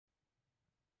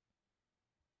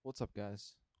What's up,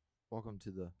 guys? Welcome to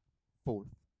the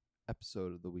fourth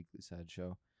episode of the Weekly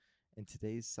Sideshow. In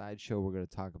today's sideshow, we're going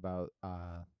to talk about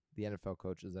the NFL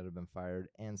coaches that have been fired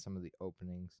and some of the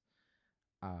openings.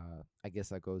 I guess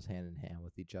that goes hand in hand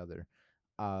with each other.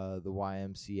 The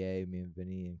YMCA, me and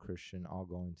Vinny and Christian all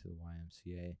going to the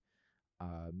YMCA.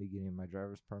 Me getting my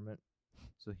driver's permit.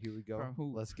 So here we go. From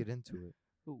who? Let's get into it.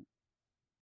 Who?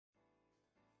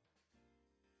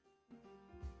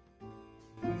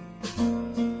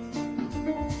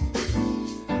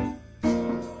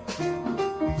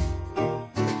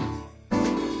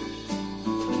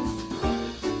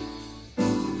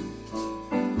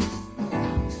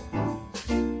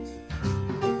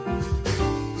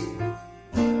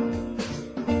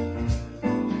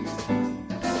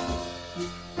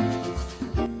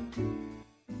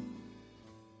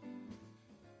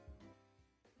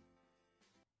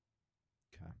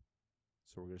 Okay.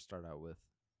 So we're going to start out with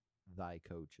thy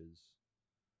coaches.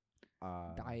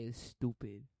 That is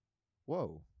stupid.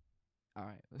 Whoa. All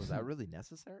right. Was that really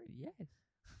necessary? Yes.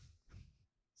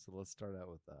 So let's start out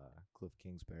with Cliff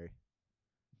Kingsbury.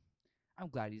 I'm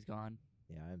glad he's gone.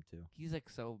 Yeah, I am too. He's like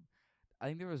so. I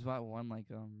think there was that one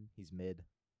He's mid.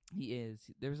 He is.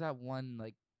 There was that one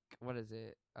what is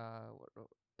it?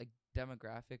 Like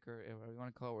demographic or whatever you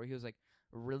want to call it, where he was like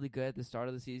really good at the start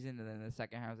of the season, and then the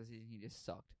second half of the season he just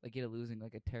sucked. Like he had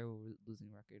a terrible losing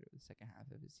record of the second half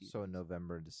of his season. So in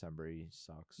November and December he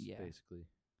sucks, Yeah. basically.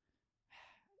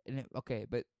 Okay,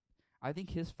 but I think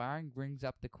his firing brings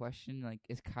up the question: like,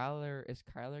 is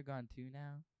Kyler gone too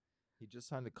now? He just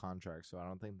signed a contract, so I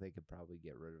don't think they could probably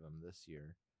get rid of him this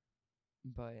year.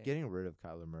 But Getting rid of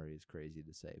Kyler Murray is crazy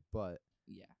to say, but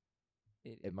yeah,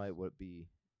 it might be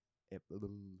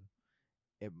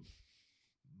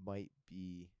might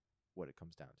be what it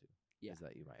comes down to. Yeah. Is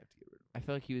that you might have to get rid of him. I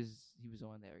feel like he was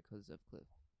on there because of Cliff.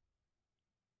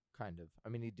 Kind of. I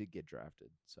mean, he did get drafted,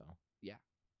 so Yeah,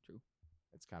 true.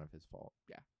 it's kind of his fault.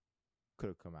 Yeah. Could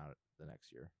have come out the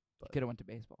next year, but Could have went to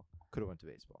baseball. could have went to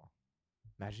baseball.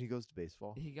 Imagine he goes to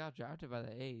baseball. He got drafted by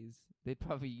the A's. They'd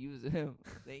probably use him.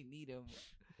 They need him.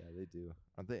 Yeah, they do.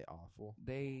 Aren't they awful?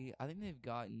 I think they've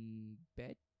gotten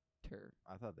better.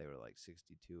 I thought they were like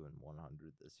 62 and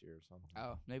 100 this year or something.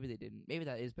 Oh, maybe they didn't. Maybe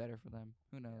that is better for them.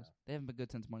 Who knows? Yeah. They haven't been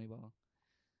good since Moneyball.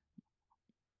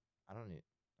 I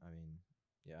mean,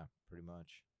 yeah, pretty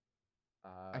much.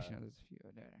 Actually, no, there's a few.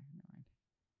 Never mind.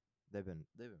 They've been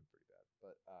pretty bad,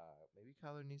 but maybe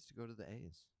Kyler needs to go to the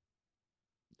A's.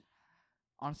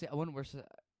 Honestly, I wouldn't wish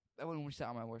that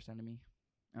on my worst enemy.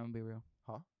 I'm gonna be real.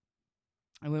 Huh?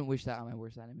 I wouldn't wish that on my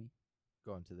worst enemy.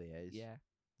 Going to the A's. Yeah.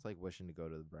 It's like wishing to go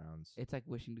to the Browns. It's like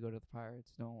wishing to go to the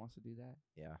Pirates. No one wants to do that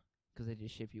Yeah. because they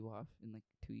just ship you off in like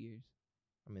 2 years.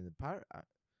 I mean,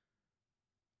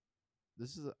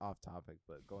 this is off topic,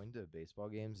 but going to baseball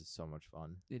games is so much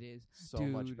fun. It is. So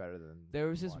Dude, much better than There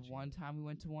was this watching one it. time we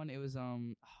went to one. It was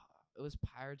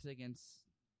Pirates against,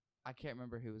 I can't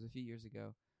remember who. It was a few years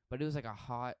ago, but it was like a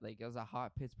hot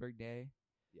Pittsburgh day.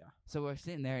 Yeah. So we're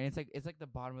sitting there, and it's like the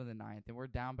bottom of the ninth, and we're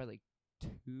down by like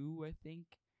 2, I think.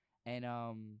 And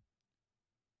oh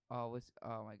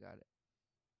my god,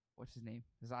 what's his name?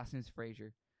 His last name is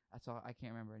Frazier. That's all. I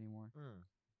can't remember anymore.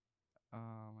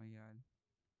 Oh my god.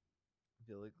 I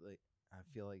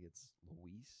feel like it's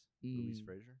Luis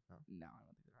Frazier. No. No, I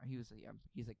don't think so.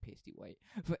 He's like pasty white.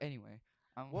 But anyway.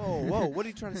 Whoa! What are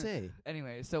you trying to say?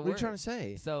 Anyway, so What are you trying to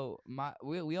say? So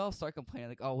we all start complaining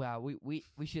like, oh wow, we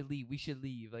should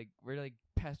leave. Like we're like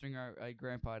pestering our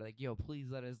grandpa like, yo,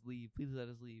 please let us leave.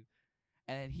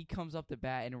 And then he comes up to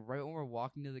bat, and right when we're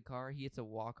walking to the car, he hits a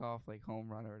walk-off like home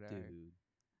run or whatever. Dude,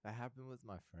 that happened with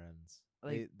my friends.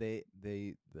 Like- The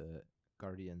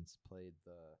Guardians played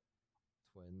the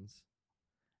Twins,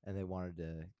 and they wanted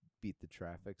to beat the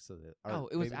traffic, so that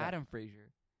It was Adam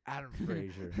Frazier. Adam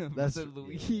Frazier. That's That's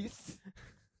Luis.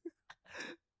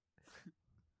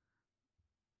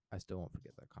 I still won't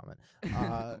forget that comment.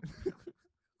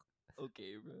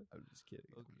 Okay, bro. I'm just kidding.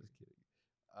 I'm Okay. just kidding.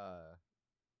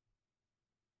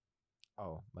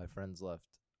 My friends left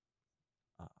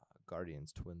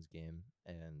Guardians Twins game,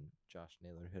 and Josh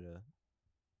Naylor hit a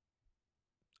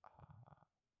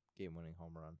game-winning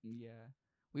home run. Yeah,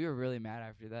 we were really mad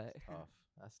after that. Tough.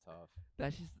 That's tough.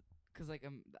 That's just because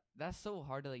that's so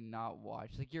hard to like not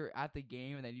watch. Like you're at the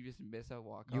game and then you just miss a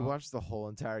walk. You watch the whole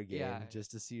entire game Yeah.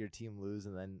 just to see your team lose,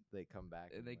 and then they come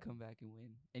back. and they win. come back and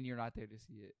win, and you're not there to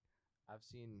see it. I've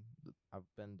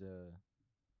been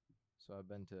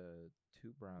to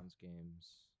 2 Browns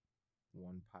games,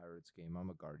 1 Pirates game. I'm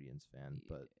a Guardians fan,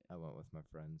 but I went with my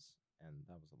friends, and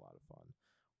that was a lot of fun.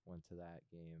 Went to that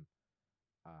game.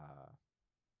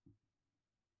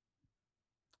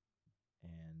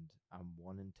 And I'm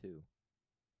 1-2.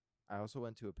 I also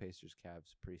went to a Pacers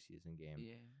Cavs preseason game,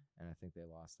 Yeah. and I think they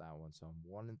lost that one. So I'm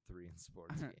 1-3 in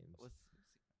sports games.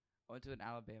 I went to an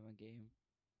Alabama game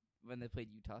when they played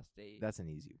Utah State. That's an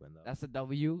easy win, though. That's a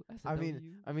W. That's a I W.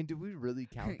 mean, do we really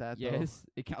count that? Yes,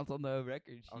 it counts on the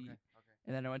record sheet. Okay.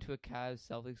 And then I went to a Cavs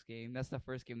Celtics game. That's the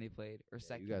first game they played, or Yeah,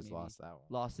 second. you guys maybe. lost that one.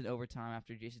 Lost in overtime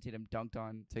after Jason Tatum dunked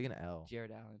on Take an L.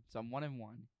 Jared Allen. So I'm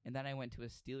 1-1. And then I went to a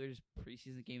Steelers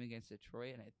preseason game against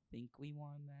Detroit, and I think we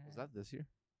won that. Was that this year?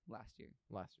 Last year?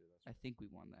 Last year. I think we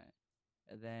won that.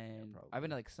 And then probably. I've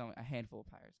been to like a handful of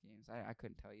Pirates games. I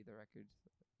couldn't tell you the record,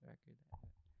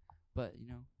 but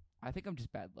I think I'm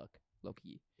just bad luck, low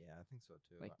key. Yeah, I think so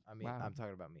too. Like, I mean, wow. I'm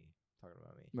talking about me.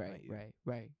 Not you.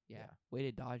 Right. Yeah. Yeah. Way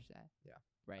to dodge that. Yeah.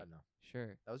 Right. I know.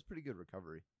 Sure. That was pretty good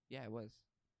recovery. Yeah, it was.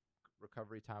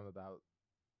 Recovery time about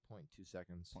 0.2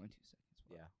 seconds. 0.2 seconds.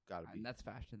 Wow. Yeah, gotta be. And that's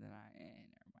faster than I.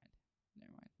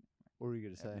 Never mind. What were you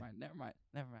gonna say? Never mind.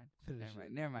 Finish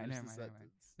it. Never mind. Finish the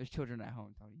sentence. There's children at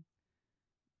home, Tony.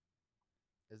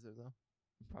 Is there though?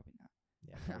 Probably not.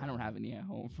 Yeah. I don't have any at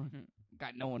home.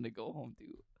 Got no one to go home to.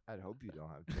 I'd hope you don't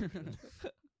have children.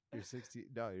 You're 16.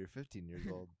 No, you're 15 years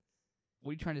old.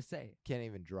 What are you trying to say? Can't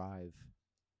even drive.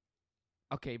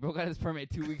 Okay, bro got his permit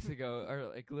 2 weeks ago,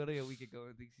 or like literally a week ago.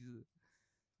 I think he's.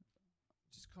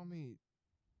 Just call me.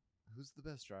 Who's the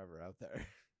best driver out there?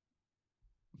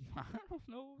 I don't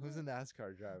know. Who's a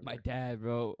NASCAR driver? My dad,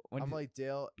 bro. I'm like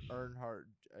Dale Earnhardt.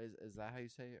 Is that how you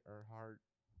say it? Earnhardt?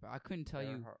 Bro, I couldn't tell you.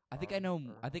 Earnhardt- I think I know.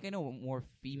 Earnhardt- I think I know more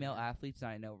female Jr. athletes than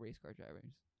I know race car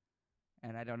drivers.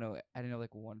 And I don't know. I didn't know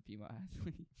like one female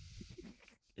athlete.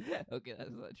 Okay, that's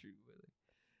not true. But like,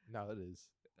 No, it is.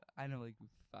 I know like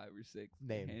 5 or 6.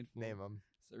 Name handful. them.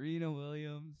 Serena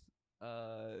Williams.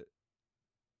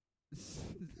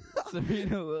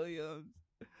 Serena Williams.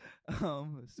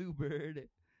 Sue Bird.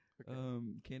 Okay.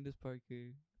 Candace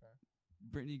Parker.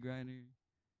 Brittany Griner.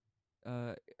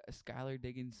 Skylar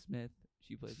Diggins Smith.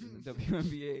 She plays in the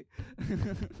WNBA.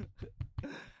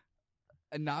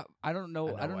 And not, I don't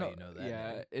know. I don't why know. you know that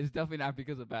Yeah, name. it's definitely not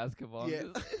because of basketball. Yeah.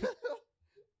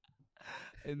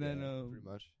 And then pretty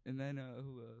much. and then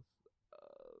who else?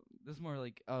 There's more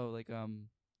like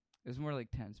there's more like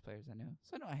tennis players I know.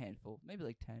 So I know a handful, maybe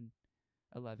like 10,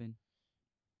 11.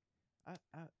 I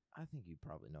think you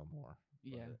probably know more.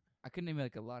 Yeah, but I could name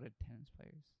like a lot of tennis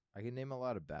players. I can name a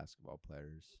lot of basketball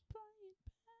players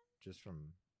just from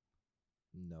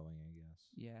knowing, I guess.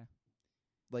 Yeah.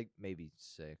 Like maybe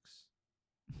 6.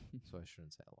 So I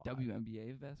shouldn't say a lot.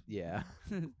 WNBA basketball. Yeah.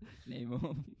 Name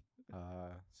them.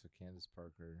 So Candace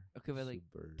Parker. Okay, but like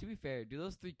Sue Bird. to be fair, do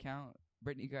those 3 count?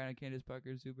 Brittany Griner, Candace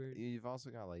Parker, Sue Bird, You've also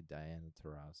got like Diana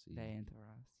Taurasi, Diane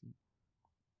Taurasi.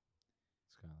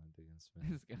 Skylar Diggins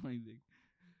Smith.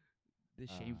 The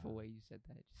shameful Uh, way you said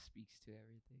that just speaks to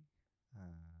everything.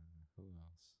 Who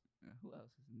else? Who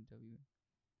else is in the W?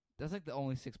 That's like the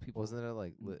only 6 people. Wasn't it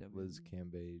like in the Liz WNBA.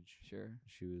 Cambage? Sure.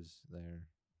 She was there.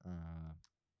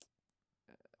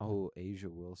 Asia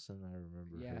Wilson. I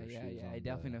remember. Yeah, her. She yeah, was yeah. on I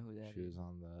definitely the- know who that She is. was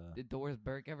on the. Did Doris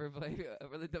Burke ever play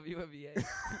for the WNBA?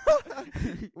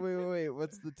 wait.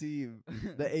 What's the team?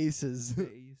 The Aces. The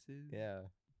Aces. Yeah,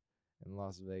 in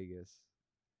Las Vegas.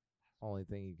 Only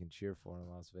thing you can cheer for in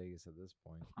Las Vegas at this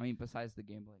point. I mean, besides the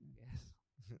gambling, I guess.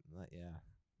 Yeah,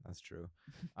 that's true.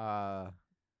 Their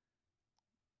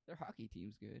hockey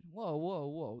team's good.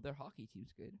 Whoa. Their hockey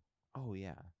team's good. Oh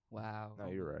yeah, Wow. No,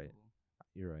 you're right. Unbelievable.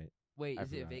 you're right. Wait, I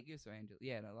is it forgot. Vegas or Angel?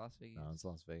 Yeah, no, Las Vegas. No, it's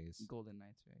Las Vegas. Golden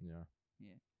Knights, right? Yeah.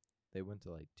 Yeah. They went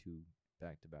to like 2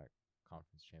 back-to-back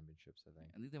conference championships, I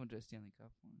think. I think they went to a Stanley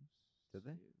Cup once. Did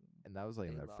they? too. And that was like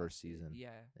in They their lost first it. season.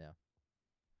 Yeah.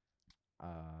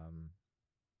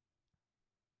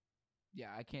 Yeah,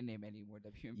 I can't name any more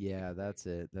WNBA. Yeah, that's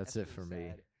it. That's it really for me.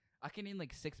 sad. I can name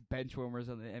like 6 bench warmers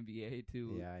on the NBA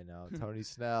too. Yeah, I know. Tony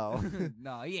Snell.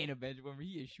 No, he ain't a bench warmer.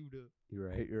 He a shooter. You're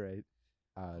right.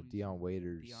 Tony Dion Snell.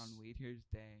 Waiters. Dion Waiters,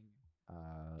 dang.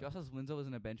 Uh, Josh Winslow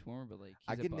isn't a bench warmer, but like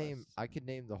I he's a could bust.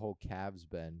 name the whole Cavs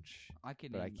bench. I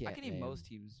can but I name. can't can name name- most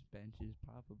teams' benches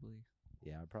probably.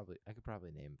 Yeah, I could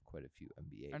probably name quite a few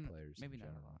NBA Or n- players. Maybe in not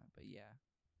a general. lot, but yeah.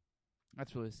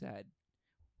 That's really sad.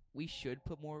 We should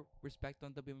put more respect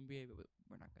on WNBA, but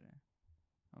we're not gonna.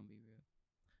 I'll be real.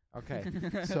 Okay,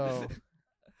 so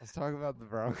let's talk about the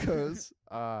Broncos.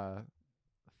 Fired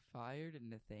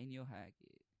Nathaniel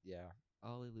Hackett. Yeah.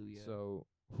 Hallelujah. So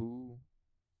who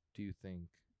do you think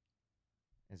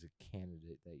is a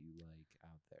candidate that you like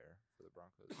out there for the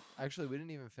Broncos? Actually, we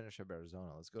didn't even finish up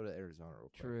Arizona. Let's go to Arizona real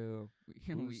quick. True.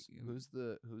 Who's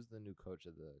the new coach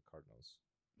of the Cardinals?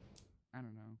 I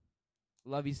don't know.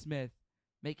 Lovie Smith.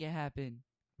 Make it happen.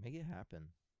 Make it happen.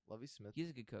 Lovie Smith. He's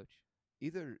a good coach.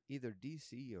 either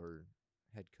DC or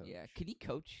head coach. Yeah. Can he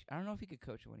coach? I don't know if he could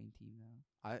coach a winning team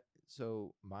though.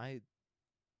 So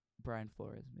Brian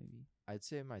Flores, maybe. I'd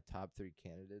say my top 3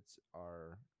 candidates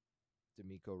are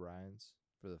D'Amico Ryans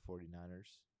for the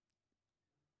 49ers.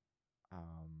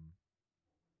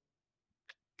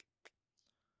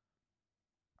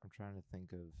 I'm trying to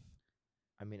think of.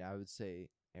 I mean, I would say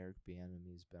Eric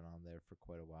Bieniemy's been on there for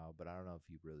quite a while, but I don't know if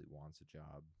he really wants a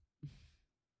job.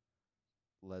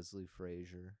 Leslie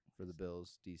Frazier for the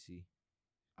Bills, DC.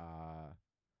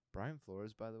 Brian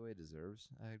Flores, by the way, deserves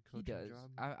a head He coaching does. job.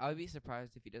 I would be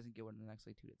surprised if he doesn't get one in the next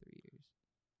 2 to 3 years.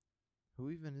 Who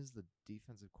even is the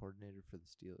defensive coordinator for the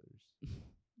Steelers?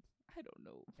 I don't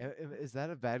know. Is that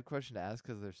a bad question to ask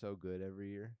because they're so good every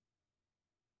year?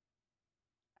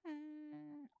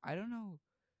 I don't know.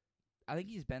 I think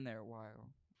he's been there a while.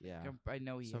 Yeah. I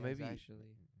know he So has, maybe-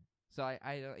 actually. So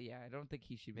I don't think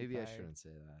he should be Maybe I fired. shouldn't say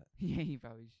that. Yeah, he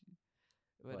probably should.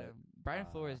 But Brian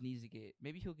uh, Flores needs to get.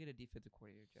 Maybe he'll get a defensive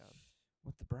coordinator job.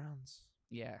 With the Browns.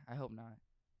 Yeah, I hope not.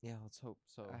 Yeah, let's hope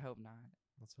so. I hope not.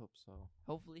 Let's hope so.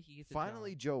 Hopefully he gets.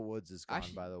 Finally, a job. Joe Woods is gone,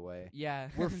 Actually- by the way. Yeah,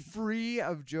 We're free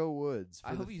of Joe Woods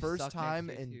I for hope the you first suck next time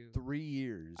year, in too. 3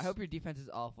 years. I hope your defense is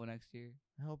awful next year.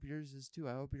 I hope yours is too.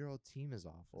 I hope your whole team is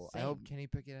awful. I hope Same. Kenny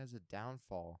Pickett has a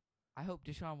downfall. I hope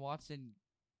Deshaun Watson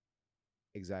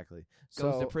Exactly.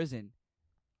 goes So to prison.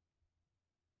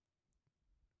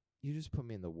 you just put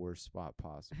me in the worst spot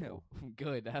possible.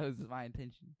 Good. That was my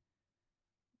intention.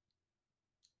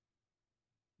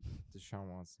 Deshaun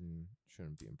Watson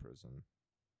shouldn't be in prison.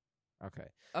 Okay.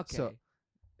 Okay. So,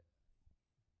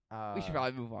 we should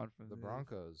probably move on from the this.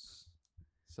 Broncos.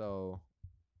 So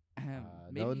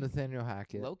Maybe no Nathaniel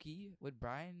Hackett. Loki, would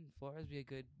Brian Flores be a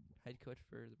good head coach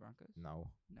for the Broncos? No,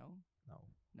 No, no,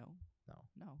 no, no.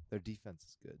 no. Their defense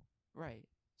is good. Right.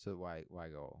 So why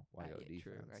go Yeah, defense?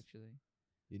 true, actually.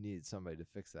 You need somebody to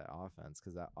fix that offense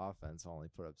because that offense only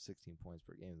put up 16 points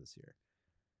per game this year.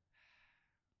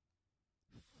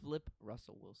 Flip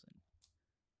Russell Wilson.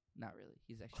 Not really.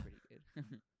 He's actually pretty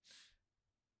good.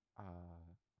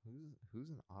 Who's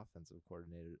an offensive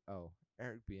coordinator? Oh,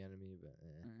 Eric Bieniemy, but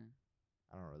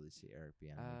I don't really see Eric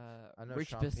Bieniemy. I know Rich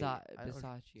Sean Payton- I know-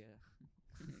 Bisaccia.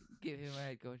 Give him a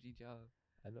head coaching job.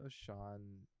 I know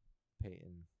Sean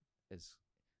Payton is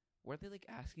Were they like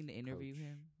asking to interview coach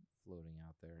him? floating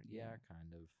out there. Yeah. Yeah,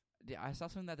 kind of. Yeah, I saw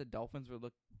something that the Dolphins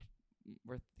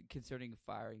were considering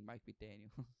firing Mike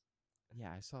McDaniel.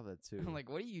 Yeah, I saw that too. I'm like,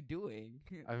 what are you doing?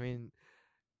 I mean,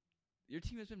 Your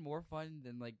team has been more fun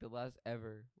than like the last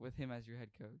ever with him as your head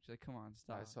coach. Like, come on,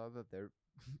 stop. I saw that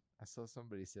I saw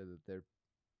somebody said that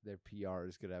their PR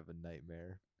is gonna have a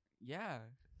nightmare Yeah.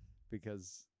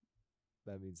 because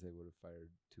that means they would have fired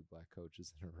 2 black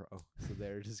coaches in a row. So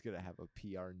they're just gonna have a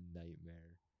PR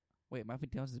nightmare. Wait, Mike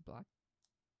McDaniel's is black.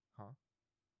 Huh?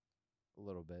 A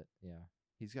little bit, yeah.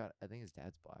 I think his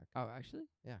dad's black. Oh, actually?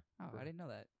 Yeah. Oh, I didn't know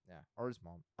that. Yeah. Or his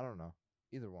mom. I don't know.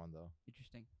 Either one, though.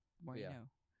 Interesting. More Yeah. you know.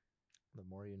 The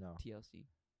more you know. TLC.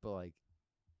 But, like,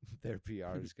 their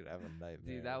PR is going to have a nightmare.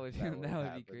 Dude, that would if be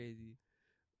happen. crazy.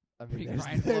 I Bring mean,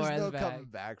 Brian there's Flores no back. coming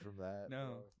back from that. No.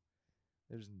 bro.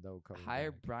 There's no coming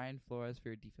Hire back. Brian Flores for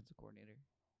your defensive coordinator.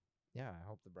 Yeah, I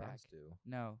hope the Browns back. do.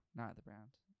 No, not the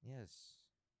Browns. Yes.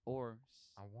 Or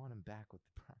I want him back with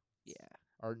the Browns. yeah.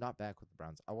 Or not back with the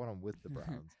Browns. I want him with the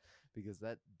Browns because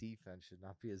that defense should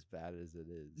not be as bad as it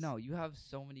is. No, you have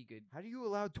so many good. How do you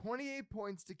allow 28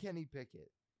 points to Kenny Pickett?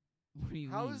 What do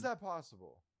you How mean? is that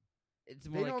possible? It's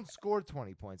They more like don't score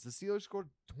 20 points. The Steelers scored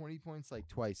 20 points like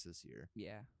twice this year.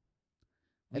 yeah.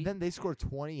 And then they score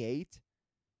 28?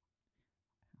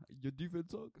 Your defense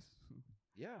sucks.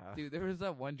 Yeah. Dude, there was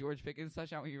that one George Pickens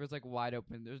touchdown where he was like wide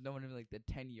open. There's no one in like the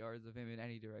 10 yards of him in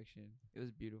any direction. It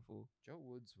was beautiful. Joe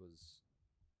Woods was...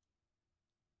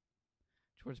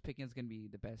 George Pickens gonna be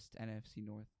the best NFC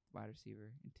North wide receiver.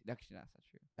 Actually, that's not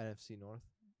true. NFC North.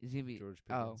 He's gonna be George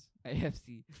oh Pickens.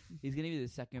 AFC. He's gonna be the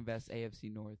second best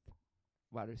AFC North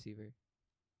wide receiver.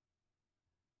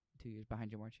 2 years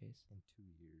behind Jamar Chase. In 2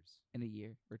 years. In a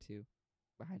year or two,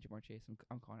 behind Jamar Chase.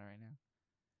 I'm calling it right now.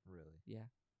 Really? Yeah.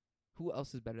 Who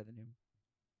else is better than him?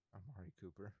 Amari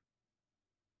Cooper.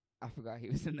 I forgot he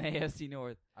was in the AFC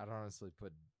North. I'd honestly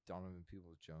put Donovan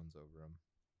Peoples-Jones over him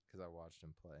because I watched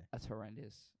him play. That's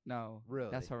horrendous. No,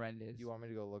 Really? that's horrendous. You want me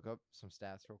to go look up some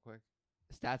stats real quick?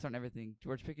 Stats on everything.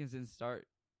 George Pickens didn't start.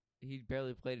 He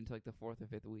barely played until like the 4th or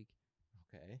 5th week.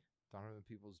 Okay. Donovan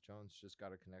Peoples-Jones just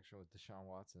got a connection with Deshaun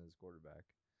Watson as quarterback.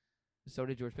 So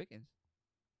did George Pickens.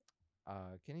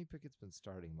 Kenny Pickett's been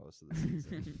starting most of the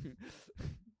season.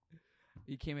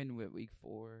 He came in with week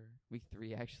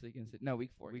 3 actually against it. No,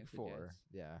 week 4. Week against the 4. Jets.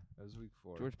 Yeah, it was week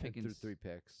 4. George And threw Pickens 3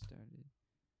 picks. started.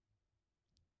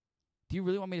 Do you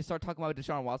really want me to start talking about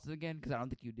Deshaun Watson again? Because I don't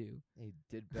think you do. He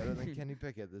did better than Kenny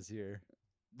Pickett this year.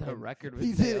 The And record he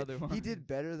was the did. other one. He did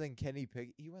better than Kenny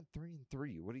Pickett. He went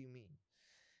 3-3. What do you mean?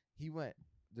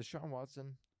 Deshaun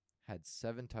Watson had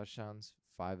 7 touchdowns,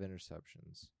 5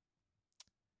 interceptions.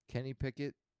 Kenny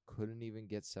Pickett couldn't even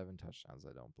get 7 touchdowns,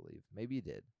 I don't believe. Maybe he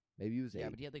did. Maybe he was 8. Yeah,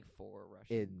 but he had like 4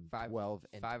 rushing. in 5 12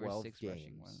 or 6 rushing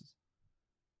games. ones.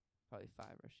 Probably 5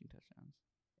 rushing touchdowns.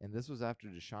 And this was after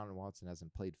Deshaun Watson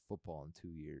hasn't played football in 2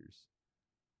 years.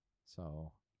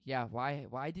 So Yeah,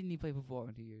 why didn't he play football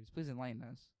in 2 years? Please enlighten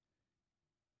us.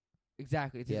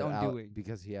 Exactly, it's he his had own doing.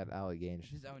 because he had allegations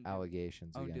His own doing.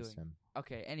 allegations Own against doing. him.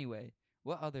 Okay, anyway,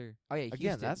 what other? Oh yeah,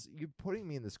 Again, Houston. you're putting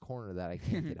me in this corner that I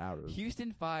can't get out of.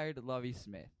 Houston fired Lovie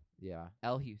Smith. Yeah,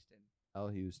 L. Houston. L.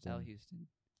 Houston. L. Houston.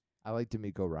 I like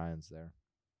D'Amico Ryans there.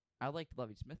 I liked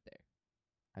Lovie Smith there.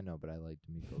 I know, but I like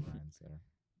D'Amico Ryans there.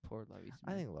 Poor Lovie Smith.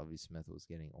 I think Lovie Smith was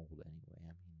getting old anyway.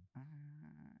 I mean,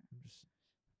 I'm just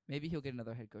maybe he'll get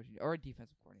another head coaching or a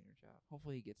defensive coordinator job.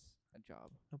 Hopefully, he gets a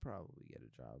job. he'll probably get a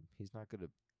job. He's not going to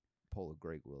pull a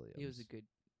Greg Williams. He was a good.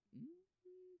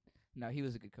 No, he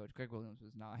was a good coach. Greg Williams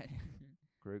was not.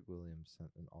 Greg Williams sent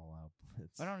an all-out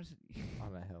blitz I don't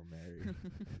on a Hail Mary.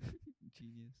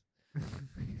 Genius.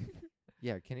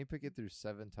 Yeah, Kenny Pickett threw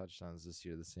 7 touchdowns this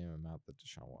year, the same amount that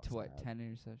Deshaun Watson To what? had. 10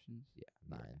 interceptions. Yeah,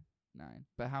 9. 9.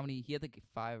 But how many? He had like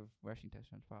 5 rushing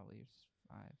touchdowns, probably.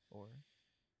 Or 5, 4.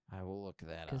 I will look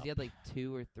that up. Because he had like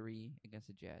 2 or 3 against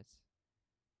the Jets,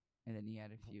 and then he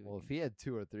had a few. Well, if he had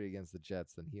 2 or 3 against the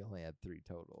Jets, then he only had 3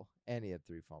 total, and he had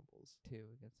 3 fumbles. 2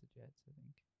 against the Jets, I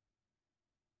think.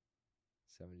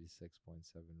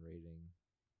 76.7 rating.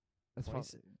 That's 20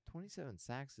 probably. 27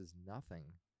 sacks is nothing.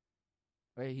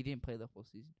 Right, he didn't play the whole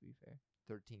season. To be fair.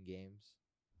 13 games.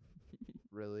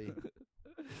 Really?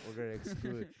 We're gonna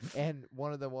exclude, and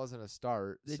one of them wasn't a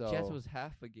start. The so Jets was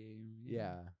half a game.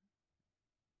 yeah.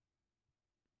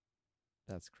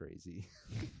 That's crazy.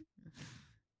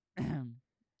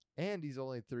 And he's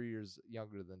only 3 years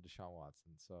younger than Deshaun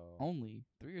Watson. So Only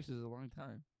 3 years is a long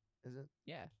time. is it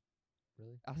Yeah,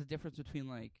 really? that's the difference between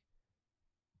like.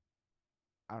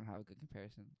 I don't have a good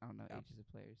comparison. I don't know Yeah. ages of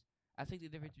players. I think the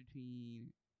difference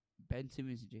between Ben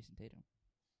Simmons and Jason Tatum.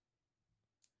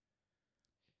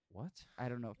 What? I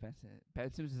don't know if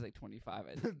Ben Simmons is like 25.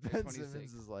 I think, or Ben 26.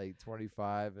 Simmons is like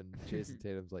 25, and Jason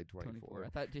Tatum's like 24. I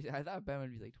thought Ben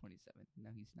would be like 27. No,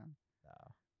 he's not.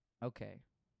 No. Okay.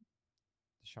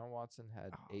 Deshaun Watson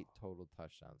had Oh. 8 total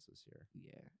touchdowns this year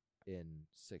Yeah. in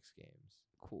 6 games.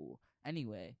 Cool.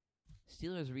 Anyway,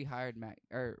 Steelers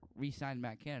re-signed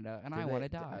Matt Canada, and Did I they- want to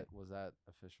d- die. Was that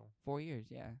official? 4 years.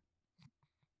 Yeah.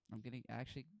 I'm gonna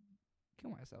actually kill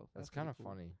myself. That's pretty kind of cool.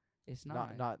 funny. It's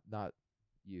not. Not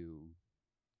you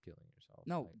killing yourself.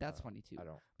 No, Like, that's funny too. I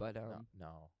don't. But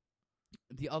No.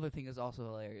 the other thing is also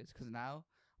hilarious because now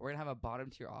we're gonna have a bottom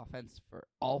tier offense for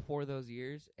all 4 of those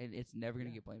years, and it's never gonna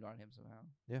Yeah. get blamed on him somehow.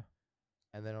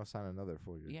 And then I'll sign another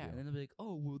 4-year Yeah, deal. and then they'll be like,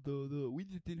 "Oh, well, the we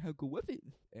just didn't have good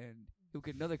weapons," and he'll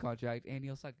get another contract, and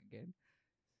he'll suck again.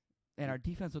 And our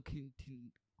defense will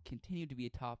continue to be a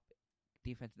top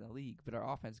defense in the league, but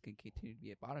our offense can continue to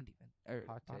be a bottom defense or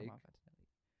Hot bottom take. offense in the league.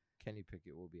 Kenny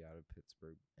Pickett will be out of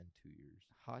Pittsburgh in 2 years.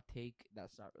 Hot take?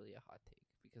 That's not really a hot take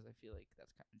because I feel like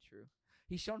that's kind of true.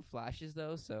 He's shown flashes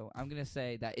though, so I'm gonna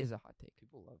say that is a hot take.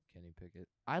 People love Kenny Pickett.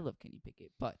 I love Kenny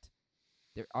Pickett, but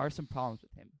there are some problems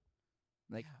with him.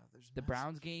 Like Yeah, there's the massive-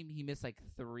 Browns game, he missed like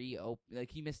 3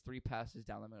 he missed 3 passes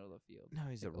down the middle of the field. No,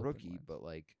 he's like a open rookie, ones. but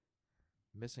like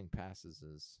missing passes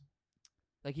is.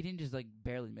 Like he didn't just like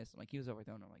barely miss them. Like he was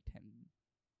overthrown on like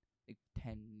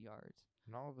 10 yards.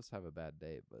 And all of us have a bad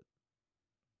day, but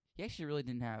He actually really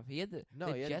didn't have. He had the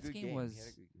no, he had Jets a good game game. was He had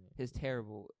a good game. his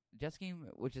terrible. Jets game,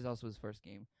 which is also his first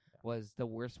game, Yeah. was the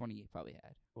worst one he probably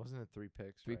had. Wasn't it 3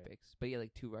 picks? 3 right? picks, but he had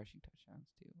like 2 rushing touchdowns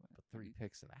too. But 3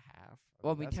 picks and a half.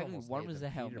 Well, I mean, that's technically almost one was Nathan a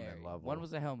Hail Peterman Mary. level. One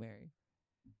was a Hail Mary.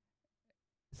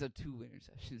 So 2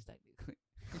 interceptions technically.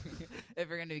 If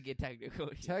we're gonna get technical.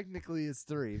 Technically, it's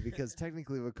 3 because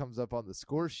technically what comes up on the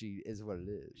score sheet is what it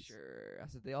is. Sure,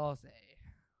 that's what they all say.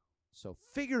 So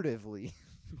figuratively,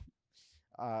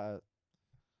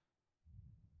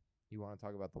 you want to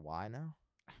talk about the why now?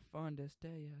 Fun to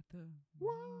stay at the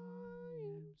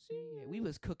YMCA. We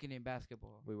was cooking in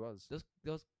basketball. We was.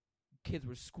 Those kids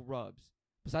were scrubs.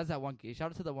 Besides that one kid,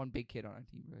 shout out to that one big kid on our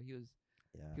team, bro. He was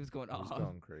going He was off.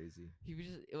 going crazy. He was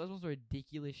it was most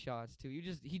ridiculous shots too.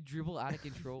 He dribbled out of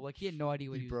control. Like he had no idea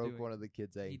what he was broke doing. one of the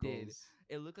kids' ankles. did.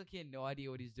 It looked like he had no idea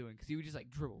what he's doing because he would just like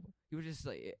dribble. He was just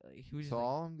like he was just So like,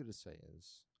 all I'm gonna say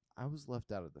is, I was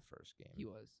left out of the first game. he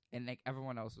was, and like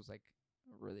everyone else was like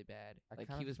really bad. I Like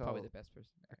kinda he was probably the felt- best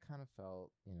person I there. kind of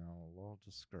felt, a little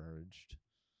discouraged.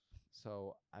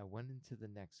 So I went into the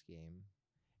next game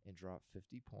and dropped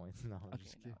 50 points. No, I'm Okay,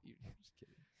 just no, kidding. you I'm just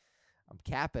kidding. I'm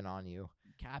capping on you.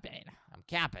 capping. I'm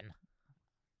capping.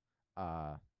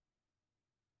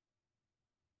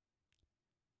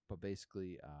 But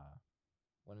basically,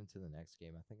 went into the next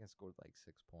game. I think I scored like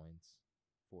 6 points,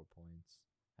 4 points,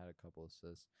 had a couple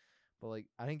assists. But like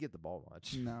I didn't get the ball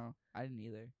much. No, I didn't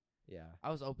either. Yeah. I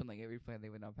was open like every play and they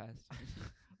went out past.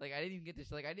 Like I didn't even get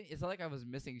to like I didn't. It's not like I was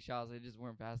missing shots. They just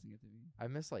weren't passing it to me. I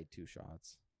missed like 2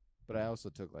 shots. But I also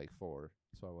took like 4,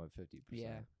 so I went 50%.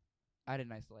 Yeah. I had a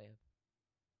nice layup.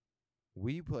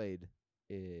 We played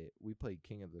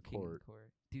King of the King of Court, the Court.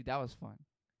 Dude, that was fun.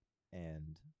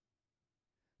 and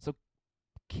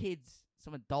Kids,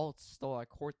 some adults stole our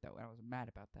court though, and I was mad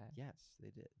about that. yes, they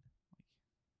did.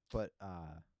 But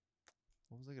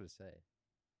what was I gonna say? I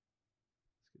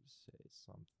was gonna say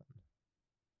something.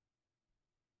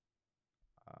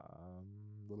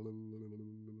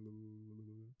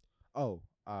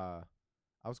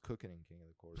 I was cooking in King of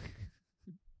the Court.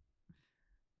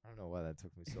 I don't know why that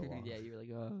took me so long. Yeah, you were like,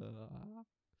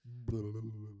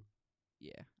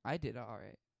 yeah. I did all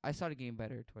right. I started getting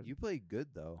better towards. You played good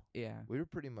though. Yeah. We were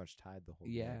pretty much tied the whole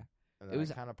Yeah. game. And It then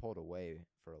was- I kind of pulled away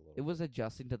for a little. It was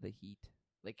adjusting to the heat,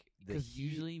 like The because heat,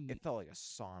 usually, it felt like a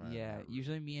sauna. in yeah, that room.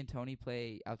 usually me and Tony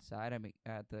play outside.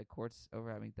 At the courts over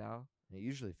at McDowell, And it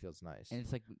usually feels nice. and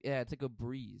it's like it's like a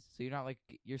breeze. So you're not like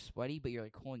you're sweaty, but you're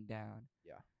like cooling down.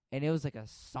 Yeah. And it was like a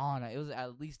sauna. It was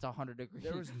at least 100 degrees.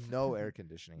 There was no air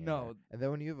conditioning. in No. there. And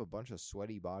then when you have a bunch of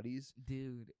sweaty bodies,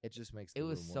 Dude. it just makes. It the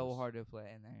was room so worse. hard to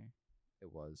play in there.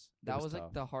 It was. That was like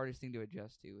tough. the hardest thing to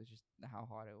adjust to. Was just how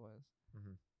hot it was.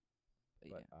 Mhm.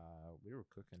 But, But we were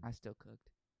cooking. I still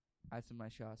cooked. I had some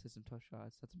nice shots. Had some tough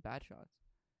shots. Had some bad shots.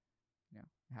 You know,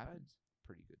 it I had happens.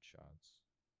 pretty good shots.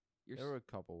 You're There were a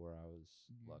couple where I was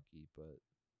Mhm. lucky, but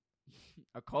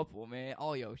a couple, man.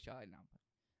 Oh, yo, shot. No,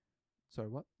 sorry,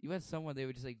 what? you had someone they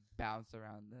would just like bounce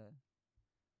around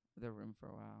the room for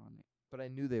a while. And But I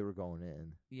knew they were going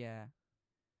in, yeah,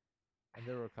 and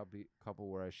there were a couple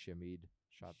where I shimmied,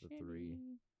 shot the 3,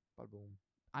 Shimmy. bada boom.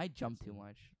 I jump too Awesome.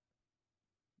 much.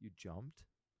 You jumped?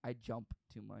 I jump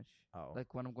too much. Oh,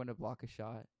 Like when I'm going to block a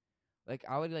shot. Like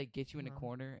I would like get you in a Uh-huh.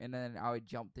 corner and then I would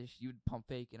jump this. You'd pump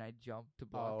fake and I'd jump to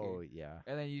block oh it, yeah,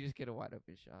 and then you just get a wide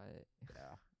open shot.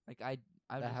 yeah. Like I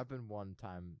That just, happened one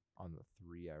time on the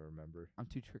 3, I remember, I'm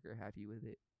too trigger happy with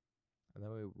it. and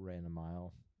then we ran a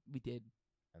mile, We did.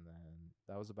 and then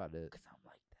that was about it. 'Cause I'm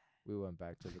like that. We went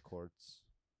back to the courts,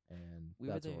 and We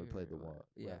were that's when we played the there, one.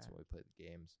 yeah. That's when we played the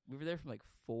games. We were there from like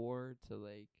 4 to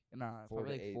like 4 probably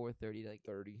to like 8, 4:30 to like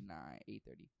 30.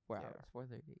 8:30. 4 Yeah. hours.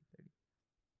 4:30, 8:30.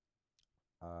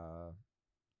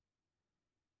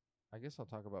 I guess I'll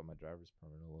talk about my driver's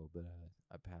permit a little bit.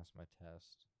 I passed my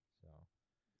test, so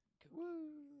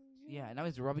Yeah, and now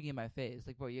he's rubbing it in my face.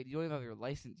 Like, bro, you don't even have your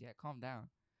license yet. Calm down.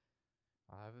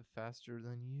 I have it faster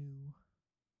than you.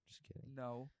 Just kidding.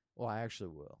 No. Well, I actually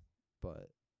will, but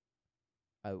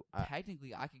I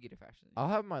Technically, I could get it faster than I'll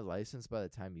have my license by the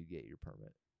time you get your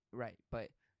permit. you. Right,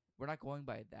 but we're not going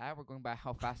by that. We're going by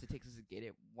how fast it takes us to get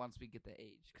it once we get the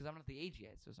age. Because I'm not the age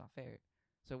yet, so it's not fair.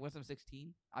 So once I'm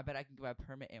 16, I bet I can get my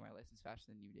permit and my license faster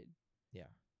than you did. Yeah.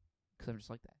 Because I'm just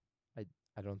like that.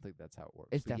 I don't think that's how it works.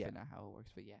 It's but definitely not how it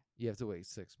works, but yeah. You have to wait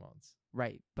 6 months.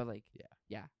 Right, but like, Yeah.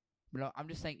 Yeah. But no, I'm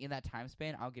just saying in that time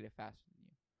span, I'll get it faster than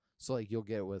you. So like you'll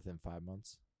get it within 5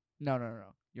 months. No.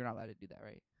 You're not allowed to do that,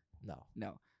 right? No.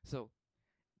 No. So,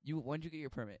 when did you get your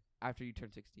permit? After you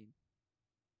turn 16.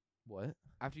 What?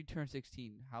 After you turn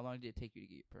 16, how long did it take you to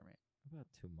get your permit? About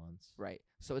 2 months. Right.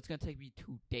 So it's gonna take me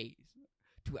 2 days,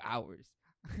 2 hours.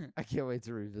 I can't wait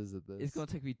to revisit this. It's gonna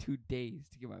take me 2 days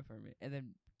to get my permit, and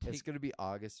then It's gonna be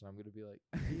August, and I'm gonna be like,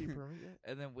 "You get your permit yet?"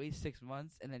 and then wait 6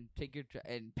 months, and then take your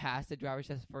and pass the driver's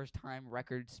test first time,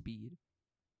 record speed.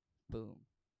 Boom.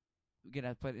 We're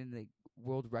gonna put in the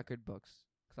world record books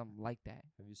because I'm like that.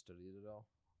 Have you studied it all?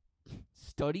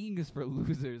 Studying is for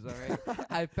losers, all right?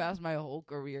 I've passed my whole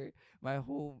career, my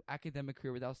whole academic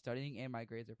career without studying, and my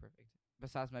grades are perfect.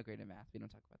 Besides my grade in math, we don't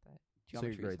talk about that. So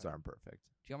your is grades hard. aren't perfect.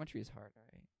 Geometry is hard, all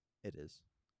right? It is.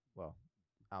 Well,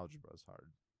 algebra is hard.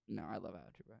 No, I love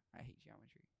algebra. I hate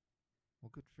geometry. Well,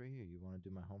 good for you. You want to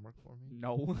do my homework for me?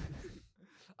 No.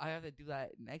 I have to do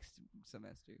that next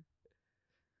semester.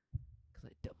 Because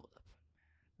I doubled up.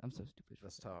 I'm so stupid for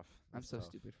That's that. tough. I'm That's so tough.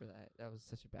 stupid for that. That was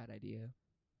such a bad idea.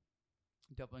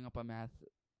 Doubling up on math.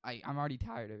 I'm already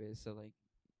tired of it, so like,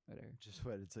 whatever. Just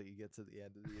wait until you get to the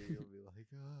end of the year. You'll be like,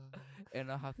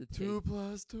 And I'll have to take. 2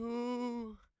 plus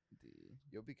 2. Dude,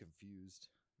 You'll be confused.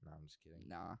 No, I'm just kidding.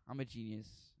 nah, I'm a genius.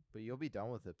 But you'll be done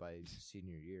with it by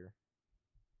senior year.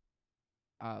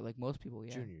 Like most people,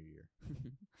 yeah. Junior year.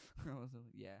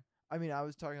 Yeah. I mean, I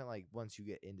was talking like once you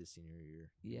get into senior year,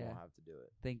 you Yeah. won't have to do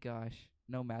it. Thank gosh.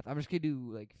 No math. I'm just gonna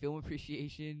do like film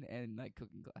appreciation and like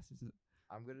cooking classes.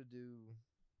 I'm gonna do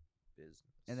business.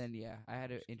 And then yeah, I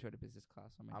had I'm an just intro to business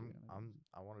class. So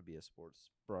I want to be a sports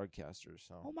broadcaster.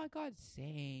 So Oh my god,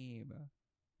 same.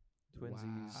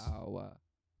 twinsies. Wow.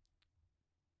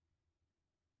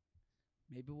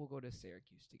 Maybe we'll go to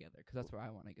Syracuse together because that's where I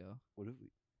want to go. What did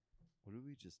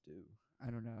we just do? I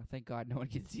don't know. Thank God no one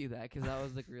can see that because that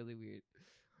was like really weird.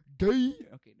 Gay.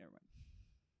 Okay, never mind.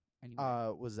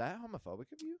 Anyway, Was that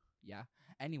homophobic of you? yeah.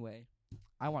 Anyway,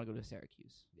 I want to go to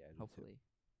Syracuse. Yeah, I do too. Hopefully,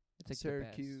 it's like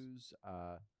Syracuse.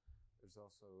 There's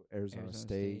also Arizona, Arizona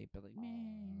State. but like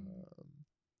man,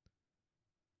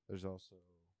 There's also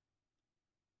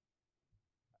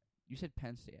you said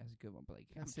Penn State has a good one, but like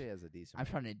Penn State has a decent. I'm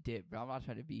trying to dip, but I'm not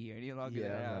trying to be here any longer. Yeah,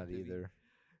 than I I'm have not to be. either.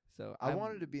 So I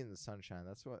wanted to be in the sunshine.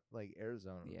 That's what like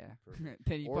Arizona. would be Yeah. perfect.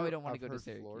 Then you Or probably don't want to I've go to heard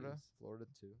Syracuse. Florida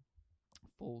too.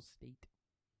 Full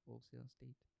Sail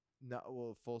State. No,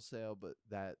 well, Full Sail, but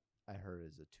that I heard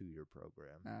is a 2-year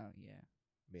program, Oh yeah.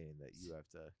 meaning that you have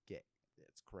to get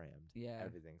it's crammed. Yeah.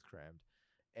 Everything's crammed,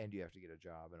 and you have to get a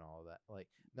job and all of that. Like,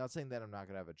 not saying that I'm not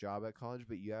gonna have a job at college,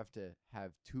 but you have to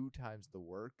have 2 times the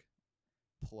work,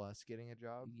 plus getting a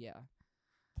job, Yeah.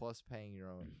 plus paying your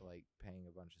own, like paying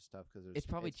a bunch of stuff because It's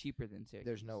probably cheaper than Syracuse.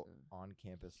 there's no so-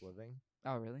 on-campus living.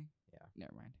 Oh really? Yeah.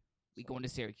 Never mind. We So going to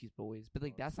Syracuse, boys. But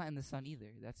like Oh, that's not in the sun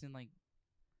either. That's in like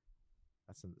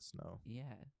that's in the snow,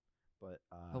 yeah. but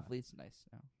Hopefully it's nice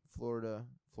now. Florida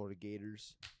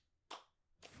Gators,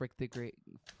 Frick the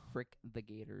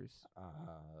Gators.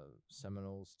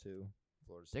 Seminoles too.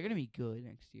 Florida They're State. gonna be good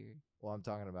next year. Well, I'm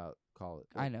talking about college.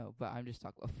 I know, but I'm just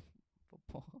talking about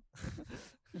football.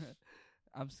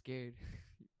 I'm scared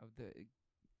of the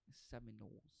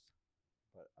Seminoles.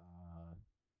 But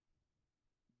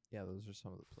yeah, those are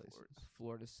some of the places.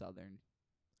 Florida Southern.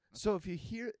 So if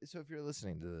you're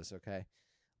listening to this, okay,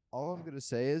 all I'm gonna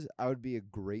say is I would be a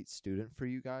great student for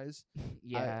you guys.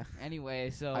 Yeah. Anyway,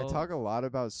 so I talk a lot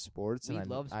about sports, We and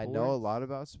love I know a sports. lot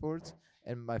about sports.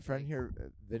 And my friend here,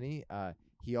 Vinny,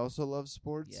 he also loves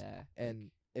sports. Yeah.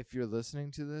 And if you're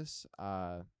listening to this,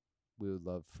 we would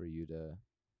love for you to,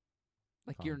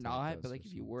 Like you're contact not, us but or like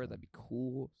if you were, something. that'd be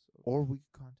cool. So. or we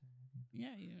could contact. Yeah.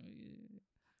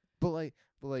 But like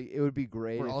it would be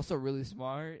great. We're if- also really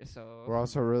smart, so we're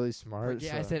also really smart.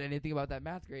 Yeah, I so- said anything about that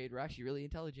math grade. We're actually really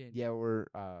intelligent. Yeah, we're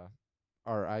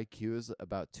our IQ is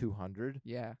about 200.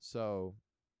 Yeah. So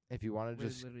if you want to We're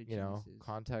just literally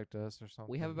contact geniuses. us or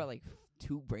something. We have about like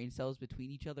 2 brain cells between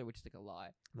each other, which is like a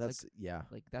lot. that's yeah.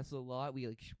 Like that's a lot. We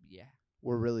like yeah.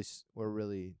 We're really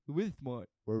We're smart.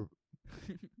 we're.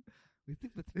 We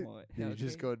think we're smart. Did you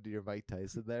just okay? go into your Mike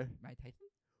Tyson there? Mike Tyson?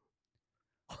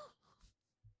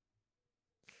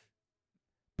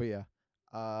 But yeah.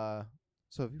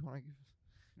 So if you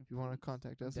want to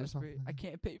contact us or Desperate. something. I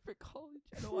can't pay for college.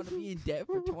 I don't want to be in debt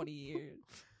for 20 years.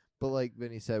 But like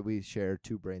Vinny said, we share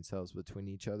 2 brain cells between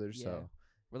each other. Yeah. So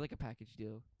We're like a package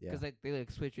deal. yeah. Because like they like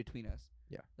switch between us.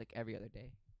 Yeah. Like every other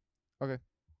day.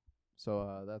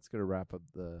 So that's gonna wrap up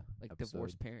the Like episode.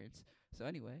 divorced parents. So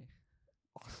anyway.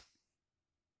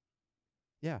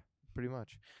 Pretty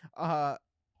much.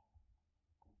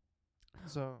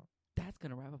 So That's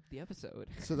gonna wrap up the episode.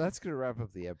 so that's gonna wrap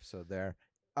up the episode there.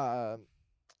 Have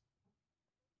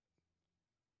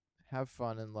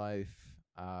fun in life.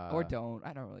 or don't.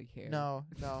 I don't really care. No,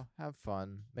 have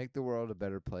fun. Make the world a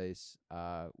better place.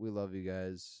 We love you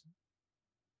guys.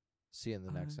 See you in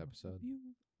the next I episode. love you,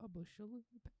 a bushel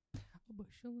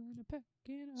and a peck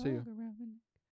and a See ya. hug around the neck.